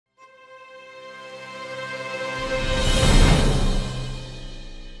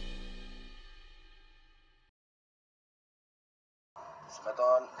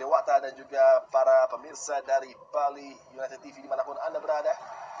dan juga para pemirsa dari Bali United TV dimanapun Anda berada.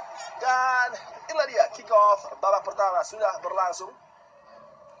 Dan inilah dia kick-off babak pertama sudah berlangsung.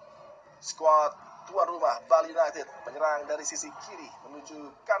 Skuad tuan rumah Bali United menyerang dari sisi kiri menuju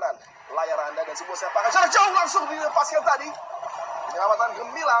kanan layar Anda dan sebuah sepakan jarak jauh langsung dilepaskan tadi. Penyelamatan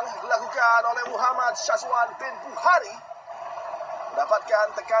gemilang dilakukan oleh Muhammad Syazwan bin Buhari. Mendapatkan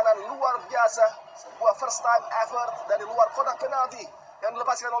tekanan luar biasa. Sebuah first time effort dari luar kotak penalti yang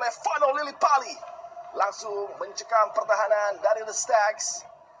dilepaskan oleh Vano Lillipali. Langsung mencekam pertahanan dari The Stags.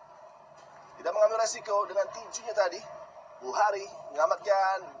 Tidak mengambil resiko dengan tinjunya tadi. Buhari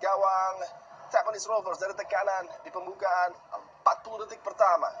mengamankan gawang Japanese Rovers dari tekanan di pembukaan 40 detik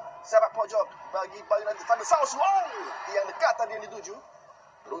pertama. Sepak pojok bagi Bali United. Van der Saus, yang dekat tadi yang dituju.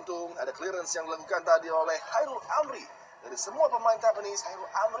 Beruntung ada clearance yang dilakukan tadi oleh Hairul Amri. Dari semua pemain Japanese,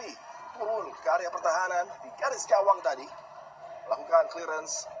 Hairul Amri turun ke area pertahanan di garis gawang tadi. Melakukan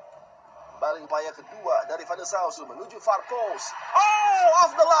clearance. Kembali upaya kedua dari Van der Saus menuju far post.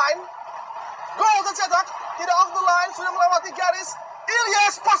 Off the line. Gol tercetak, tidak off the line, sudah melewati garis.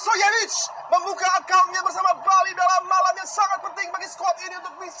 Spaso membuka account-nya bersama Bali dalam malam yang sangat penting bagi skuad ini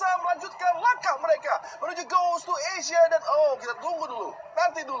untuk bisa melanjutkan langkah mereka menuju Goes to Asia. Dan kita tunggu dulu,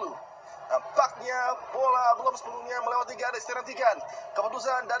 nanti dulu. Nampaknya bola belum sepenuhnya melewati garis. Nantikan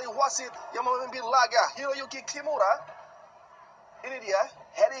keputusan dari wasit yang memimpin laga, Hiroyuki Kimura. Ini dia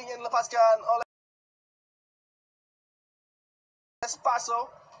heading yang dilepaskan oleh Spaso.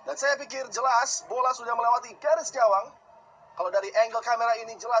 Dan saya pikir jelas bola sudah melewati garis gawang. Kalau dari angle kamera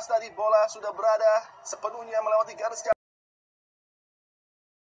ini jelas tadi bola sudah berada sepenuhnya melewati garis gawang.